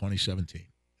playoffs in 2017,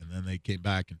 and then they came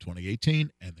back in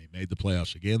 2018, and they made the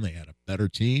playoffs again. They had a better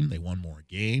team. They won more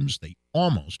games. They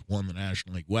almost won the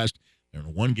National League West. They're in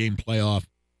a one-game playoff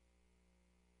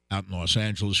out in Los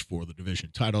Angeles for the division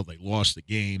title. They lost the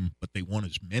game, but they won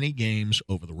as many games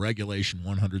over the regulation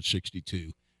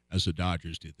 162 as the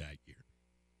Dodgers did that year.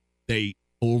 They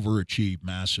overachieved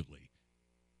massively.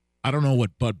 I don't know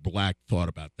what Bud Black thought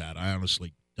about that. I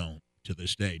honestly don't, to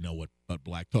this day, know what Bud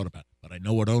Black thought about it. But I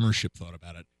know what ownership thought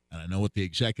about it, and I know what the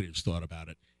executives thought about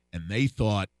it. And they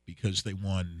thought, because they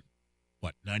won,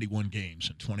 91 games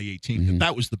in 2018,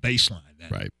 that was the baseline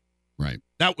then. Right.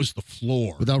 That was the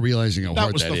floor. Without realizing how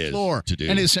hard that is the floor to do.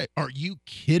 And they say, are you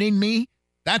kidding me?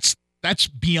 That's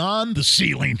beyond the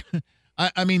ceiling.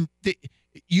 I mean,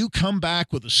 you come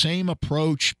back with the same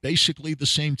approach, basically the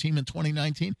same team in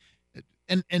 2019,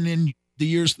 and in the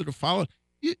years that have followed,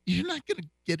 you're not going to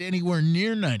get anywhere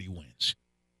near 90 wins.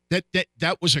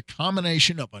 That was a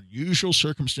combination of unusual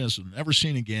circumstances we've never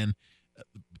seen again. The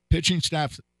pitching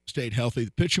staff stayed healthy.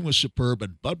 The pitching was superb,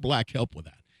 and Bud Black helped with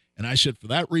that. And I said, for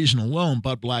that reason alone,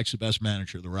 Bud Black's the best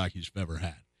manager the Rockies have ever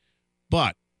had.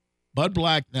 But Bud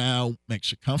Black now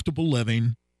makes a comfortable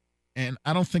living, and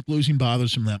I don't think losing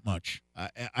bothers him that much. I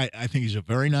think he's a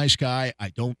very nice guy. I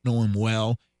don't know him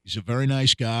well. He's a very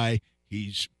nice guy.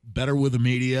 He's better with the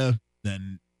media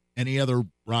than any other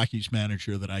Rockies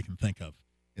manager that I can think of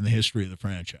in the history of the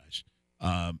franchise.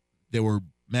 There were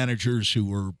managers who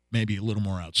were maybe a little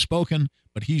more outspoken,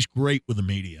 but he's great with the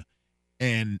media.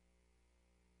 And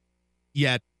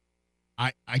yet,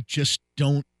 I just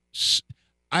don't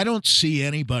see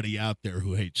anybody out there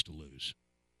who hates to lose.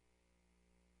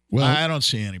 Well, I don't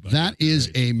see anybody. That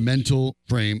is a mental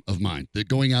frame of mind, that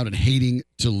going out and hating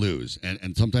to lose.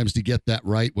 And sometimes to get that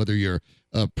right, whether you're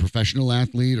a professional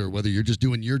athlete or whether you're just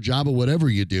doing your job or whatever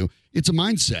you do, it's a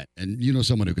mindset. And you know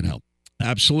someone who can help.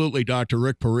 Absolutely. Dr.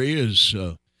 Rick Perea is,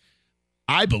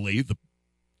 I believe, the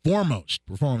foremost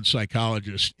performance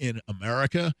psychologist in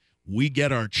America. We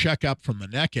get our checkup from the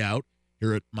neck out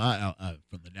here at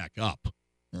from the neck up.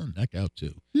 Neck out,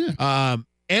 too. Yeah.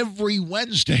 Every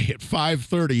Wednesday at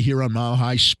 5:30 here on Mile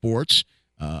High Sports.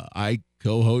 I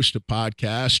co-host a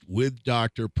podcast with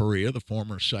Dr. Perea, the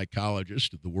former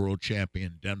psychologist of the world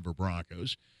champion Denver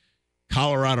Broncos,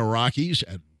 Colorado Rockies,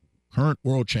 and current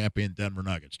world champion Denver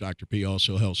Nuggets. Dr. P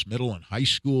also helps middle and high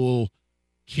school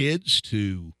kids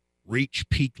to reach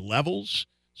peak levels.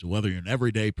 So whether you're an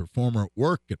everyday performer at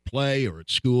work, at play, or at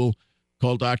school,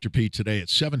 call Dr. P today at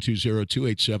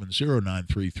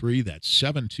 720-287-0933. That's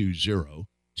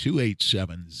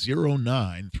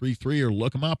 720-287-0933, or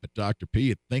look him up at Dr.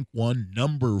 P at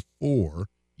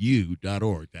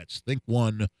think1number4u.org. That's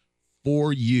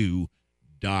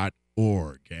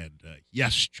think14u.org. And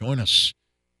yes, join us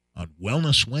on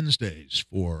Wellness Wednesdays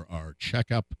for our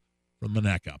checkup from the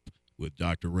neck up with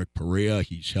Dr. Rick Perea.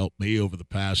 He's helped me over the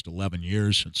past 11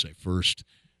 years since I first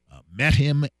met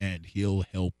him, and he'll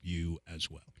help you as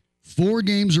well. 4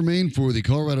 games remain for the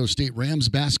Colorado State Rams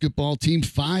basketball team,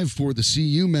 5 for the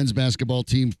CU men's basketball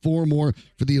team, 4 more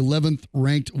for the 11th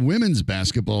ranked women's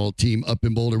basketball team up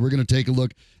in Boulder. We're going to take a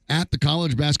look at the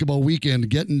college basketball weekend,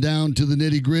 getting down to the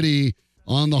nitty-gritty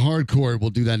on the hard court.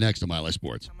 We'll do that next on Mile High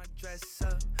Sports.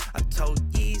 I told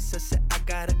Yeez, I said I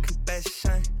got a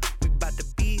confession. We about to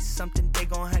be something, they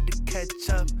gon' have to catch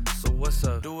up. So what's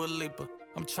up? Do a leaper.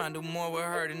 I'm trying to do more with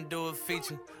her than do a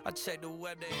feature. I check the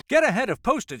web. Get ahead of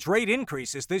postage rate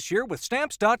increases this year with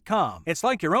Stamps.com. It's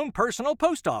like your own personal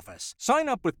post office. Sign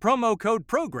up with promo code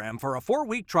PROGRAM for a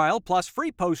 4-week trial plus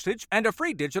free postage and a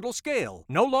free digital scale.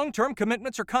 No long-term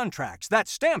commitments or contracts.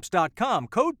 That's Stamps.com,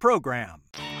 code PROGRAM.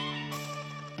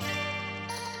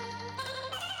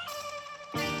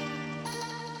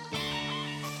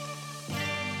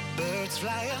 Birds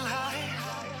flying high.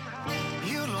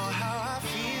 You know how I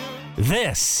feel.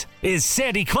 This is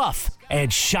Sandy Clough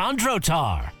and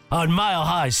Chandrotar on Mile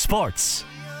High Sports.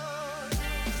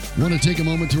 Want to take a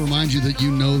moment to remind you that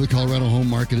the Colorado home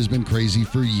market has been crazy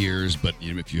for years, but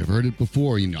if you've heard it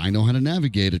before, I know how to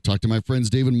navigate it. Talk to my friends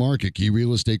Dave and Mark at Key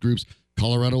Real Estate Group's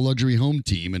Colorado Luxury Home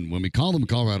Team, and when we call them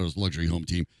Colorado's Luxury Home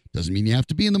Team, doesn't mean you have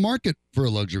to be in the market for a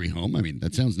luxury home. I mean,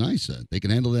 that sounds nice. They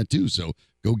can handle that too, so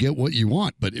go get what you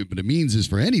want, but what it means is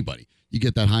for anybody. You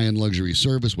get that high-end luxury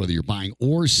service, whether you're buying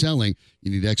or selling.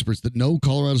 You need experts that know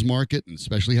Colorado's market and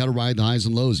especially how to ride the highs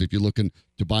and lows if you're looking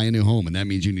to buy a new home. And that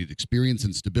means you need experience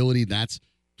and stability. That's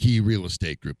Key Real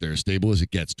Estate Group. They're as stable as it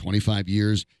gets, 25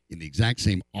 years in the exact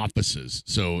same offices.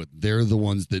 So they're the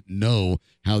ones that know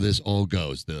how this all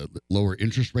goes. The lower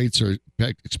interest rates are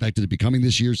expected to be coming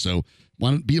this year, so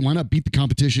why not beat the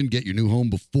competition, get your new home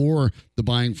before the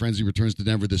buying frenzy returns to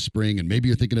Denver this spring, and maybe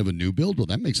you're thinking of a new build? Well,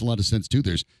 that makes a lot of sense, too.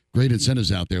 There's great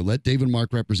incentives out there. Let Dave and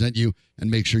Mark represent you and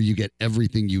make sure you get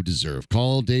everything you deserve.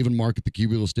 Call Dave and Mark at the Key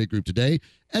Real Estate Group today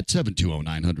at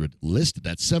 720-900-LIST.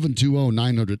 That's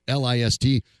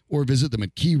 720-900-LIST, or visit them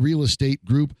at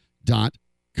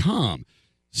keyrealestategroup.com.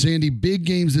 Sandy, big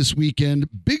games this weekend,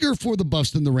 bigger for the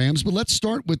Buffs than the Rams, but let's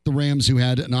start with the Rams, who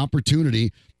had an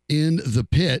opportunity in the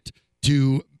pit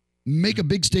to make a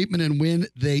big statement and win.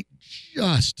 They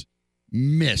just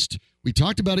missed. We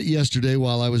talked about it yesterday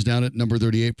while I was down at number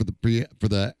 38 for the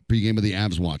pregame of the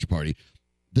Avs watch party.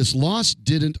 This loss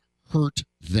didn't hurt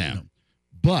them,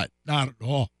 but not at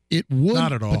all. It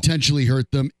would potentially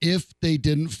hurt them if they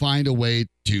didn't find a way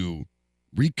to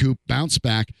recoup, bounce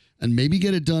back, and maybe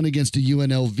get it done against a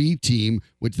UNLV team,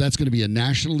 which that's going to be a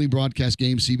nationally broadcast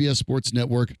game, CBS Sports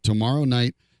Network, tomorrow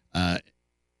night,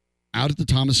 out at the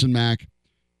Thomas and Mack.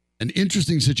 An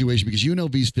interesting situation because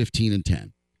UNLV's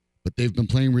 15-10, but they've been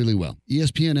playing really well.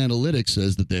 ESPN Analytics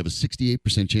says that they have a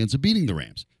 68% chance of beating the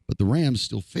Rams, but the Rams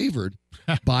still favored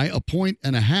by 1.5 points.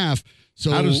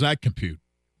 So how does that compute?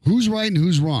 Who's right and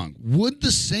who's wrong? Would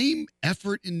the same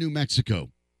effort in New Mexico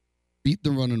beat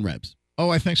the Runnin' Rebs? Oh,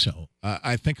 I think so.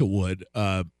 I think it would.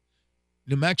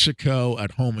 New Mexico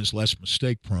at home is less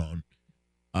mistake-prone.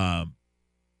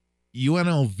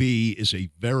 UNLV is a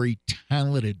very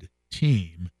talented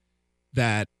team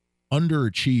that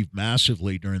underachieved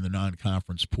massively during the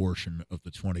non-conference portion of the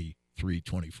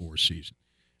 23-24 season.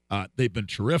 They've been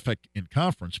terrific in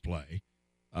conference play,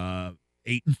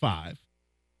 8-5.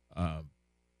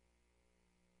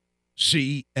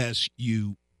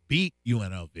 CSU beat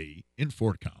UNLV in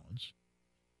Fort Collins,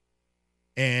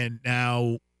 and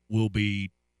now will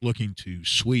be looking to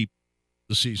sweep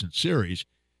the season series.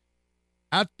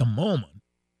 At the moment,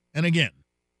 and again,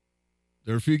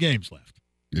 there are a few games left.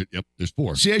 Yep, there's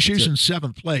 4. CSU's in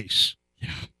 7th place.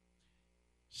 Yeah.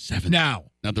 7th. Now,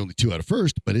 not only 2 out of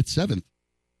first, but it's 7th.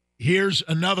 Here's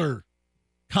another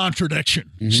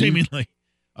contradiction, seemingly.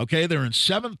 Okay, they're in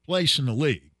 7th place in the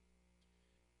league.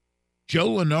 Joe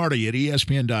Lunardi at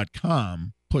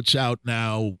ESPN.com puts out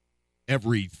now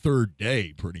every third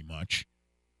day, pretty much,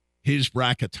 his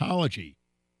bracketology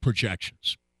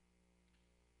projections.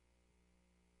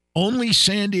 Only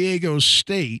San Diego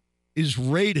State is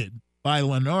rated by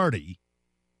Lunardi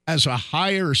as a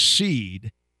higher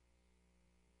seed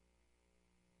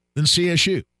than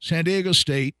CSU. San Diego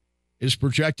State is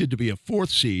projected to be a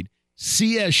 4th seed,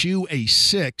 CSU a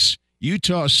 6,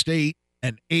 Utah State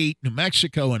an 8, New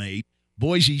Mexico an 8,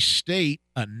 Boise State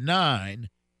a 9,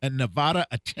 and Nevada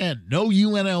a 10. No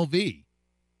UNLV,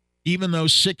 even though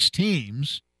 6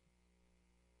 teams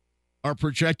are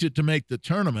projected to make the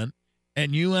tournament,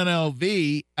 and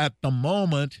UNLV at the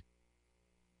moment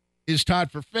is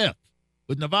tied for 5th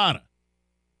with Nevada.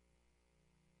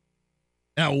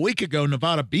 Now, a week ago,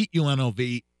 Nevada beat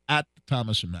UNLV at the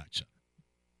Thomas and Mack Center.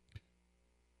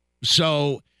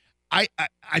 So I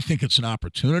think it's an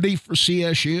opportunity for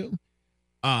CSU.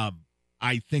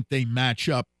 I think they match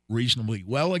up reasonably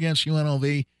well against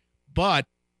UNLV, but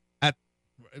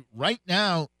right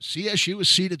now, CSU is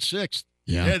seeded 6th.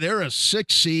 Yeah. They're a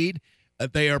 6th seed.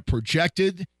 They are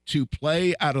projected to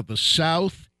play out of the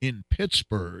South in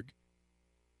Pittsburgh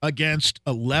against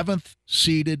 11th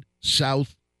seeded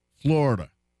South Florida,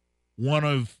 one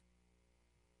of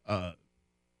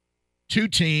 2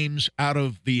 teams out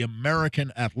of the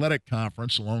American Athletic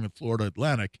Conference, along with Florida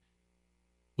Atlantic,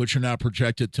 which are now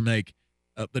projected to make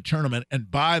the tournament. And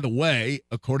by the way,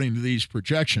 according to these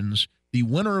projections, the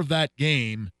winner of that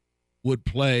game would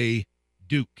play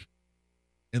Duke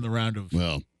in the round of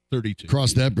 32.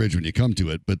 Cross that bridge when you come to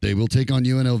it, but they will take on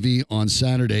UNLV on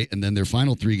Saturday, and then their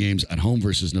final 3 games at home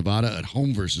versus Nevada, at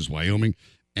home versus Wyoming,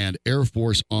 and Air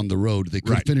Force on the road. They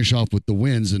could finish off with the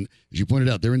wins, and as you pointed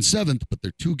out, they're in 7th, but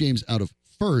they're 2 games out of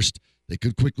 1st. They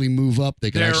could quickly move up.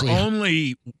 They're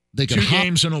only 2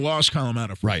 games in a loss column out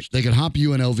of 1st. Right. They could hop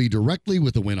UNLV directly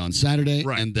with a win on Saturday,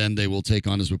 and then they will take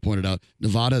on, as we pointed out,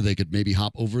 Nevada. They could maybe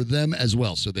hop over them as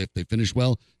well. So if they finish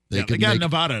well, they got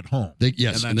Nevada at home.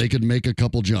 And they could make a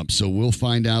couple jumps. So we'll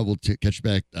find out. We'll catch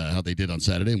back how they did on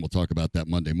Saturday, and we'll talk about that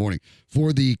Monday morning.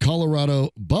 For the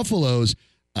Colorado Buffaloes,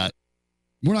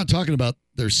 we're not talking about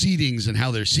their seedings and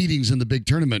how their seedings in the big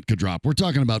tournament could drop. We're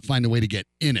talking about finding a way to get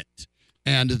in it.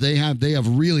 And they have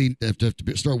really have to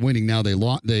start winning now. They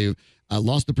lost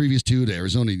the previous 2 to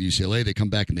Arizona and UCLA. They come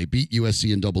back and they beat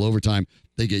USC in double overtime.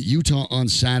 They get Utah on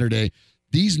Saturday.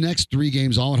 These next 3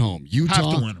 games all at home. Utah,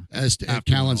 have to win them.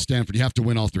 Cal, and Stanford. You have to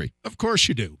win all 3. Of course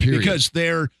you do. Period. Because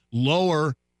they're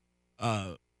lower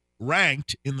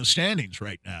ranked in the standings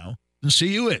right now than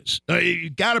CU is. You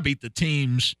got to beat the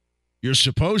teams you're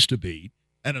supposed to beat,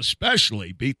 and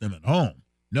especially beat them at home,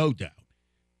 no doubt.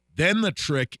 Then the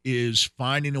trick is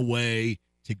finding a way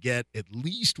to get at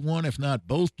least one, if not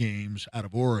both, games out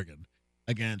of Oregon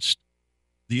against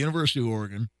the University of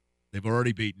Oregon. They've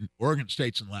already beaten. Oregon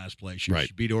State's in last place. You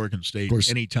should beat Oregon State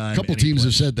anytime. A couple teams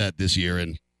have said that this year.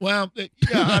 And a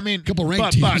couple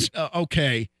ranked teams.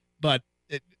 But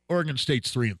Oregon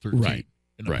State's 3-13. Right.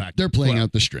 In the Pac-12. They're playing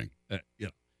out the string.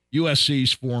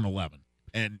 USC's 4-11.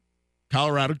 And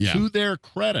Colorado, to their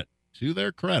credit,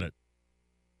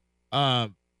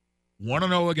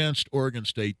 1-0 against Oregon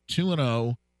State,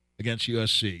 2-0 against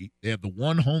USC. They have the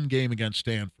 1 home game against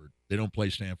Stanford. They don't play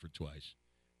Stanford twice.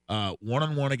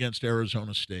 1-1 against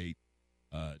Arizona State.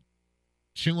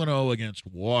 2-0 against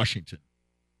Washington.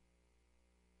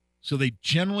 So they've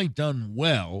generally done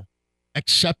well,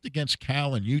 except against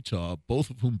Cal and Utah, both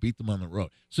of whom beat them on the road.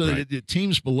 So the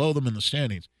teams below them in the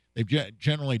standings, they've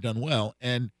generally done well.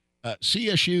 And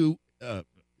CSU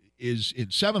is in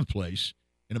 7th place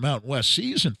in the Mountain West.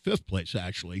 C is in 5th place,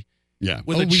 actually. Yeah.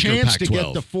 With a chance to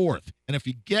get the 4th. And if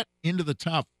you get into the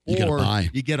top 4,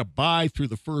 you get a bye through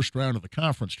the first round of the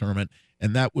conference tournament,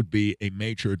 and that would be a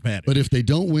major advantage. But if they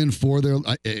don't win 4 of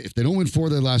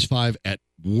their last 5 at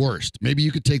worst, maybe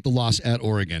you could take the loss at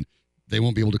Oregon. They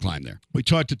won't be able to climb there. We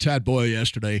talked to Tad Boyle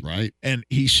yesterday, right? And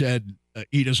he said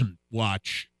he doesn't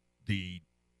watch the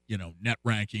net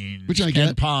rankings, which I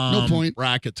get. Palm, no point.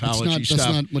 Bracketology stuff.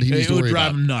 That's not what he needs to worry about. It would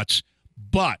drive him nuts.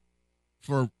 But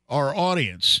for our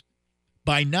audience,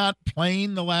 by not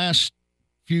playing the last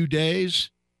few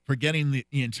days, for getting the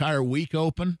entire week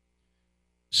open,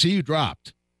 CU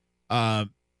dropped. The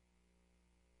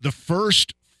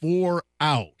first 4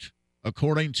 out,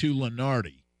 according to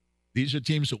Lenardi, these are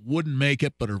teams that wouldn't make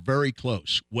it but are very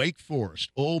close. Wake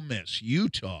Forest, Ole Miss,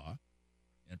 Utah,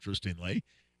 interestingly,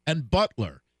 and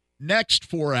Butler. Next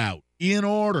 4 out, in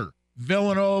order,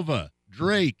 Villanova,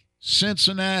 Drake,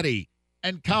 Cincinnati,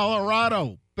 and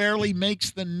Colorado barely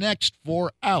makes the next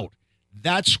 4 out.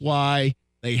 That's why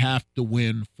they have to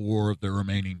win 4 of the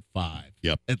remaining 5.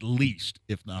 Yep. At least,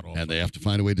 if not all. And they have to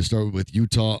find a way to start with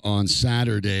Utah on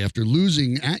Saturday. After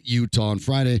losing at Utah on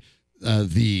Friday,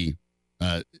 Friday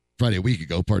a week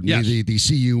ago, me, the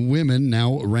CU women,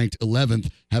 now ranked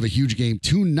 11th, have a huge game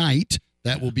tonight.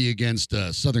 That will be against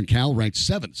Southern Cal, ranked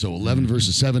 7th. So 11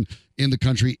 versus 7 in the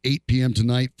country, 8 p.m.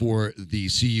 tonight for the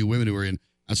CU women, who are in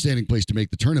outstanding place to make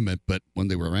the tournament. But when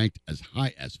they were ranked as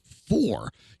high as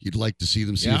 4, you'd like to see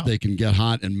them see if they can get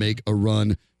hot and make a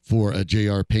run for a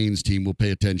J.R. Payne's team. We'll pay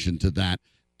attention to that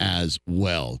as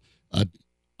well.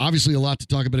 Obviously, a lot to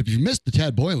talk about. If you missed the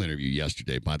Tad Boyle interview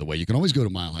yesterday, by the way, you can always go to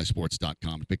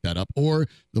milehighsports.com to pick that up, or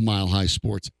the Mile High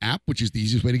Sports app, which is the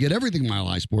easiest way to get everything Mile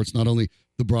High Sports, not only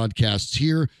the broadcasts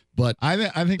here, but I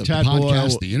think the Tad podcasts,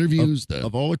 Boyle, the interviews.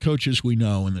 Of all the coaches we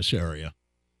know in this area,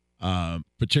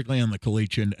 particularly on the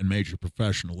collegiate and major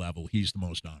professional level. He's the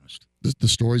most honest. The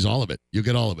story's all of it. You'll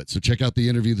get all of it. So check out the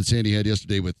interview that Sandy had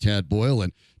yesterday with Tad Boyle,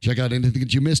 and check out anything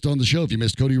that you missed on the show. If you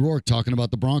missed Cody Rourke talking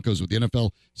about the Broncos with the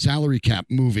NFL salary cap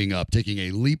moving up, taking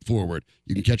a leap forward,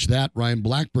 you can catch that. Ryan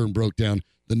Blackburn broke down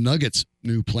the Nuggets'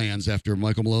 new plans after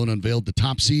Michael Malone unveiled the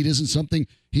top seed isn't something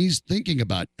he's thinking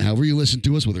about. However you listen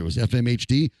to us, whether it was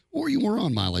FMHD or you were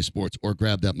on Mile High Sports, or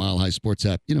grab that Mile High Sports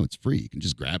app. It's free. You can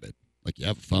just grab it like you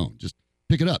have a phone. Just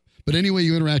pick it up. But anyway,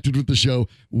 you interacted with the show.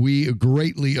 We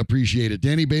greatly appreciate it.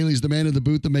 Danny Bailey's the man in the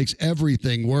booth that makes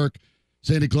everything work.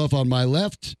 Sandy Clough on my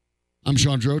left. I'm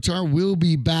Sean Drotar. We'll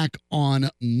be back on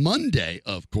Monday,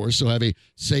 of course, so have a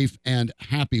safe and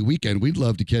happy weekend. We'd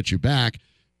love to catch you back,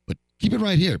 but keep it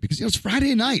right here because it's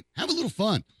Friday night. Have a little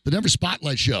fun. The Denver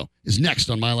Spotlight Show is next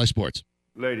on Mile High Sports.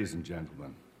 Ladies and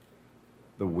gentlemen,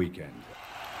 the weekend.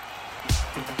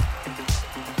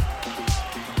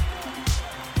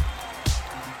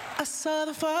 I saw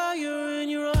the fire in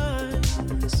your eyes.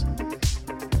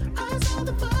 I saw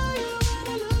the fire when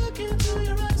I look into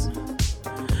your eyes.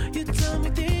 You tell me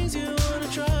things you wanna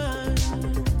try.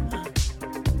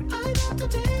 I know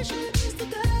temptation is the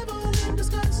devil in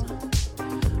disguise.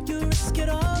 You risk it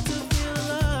all.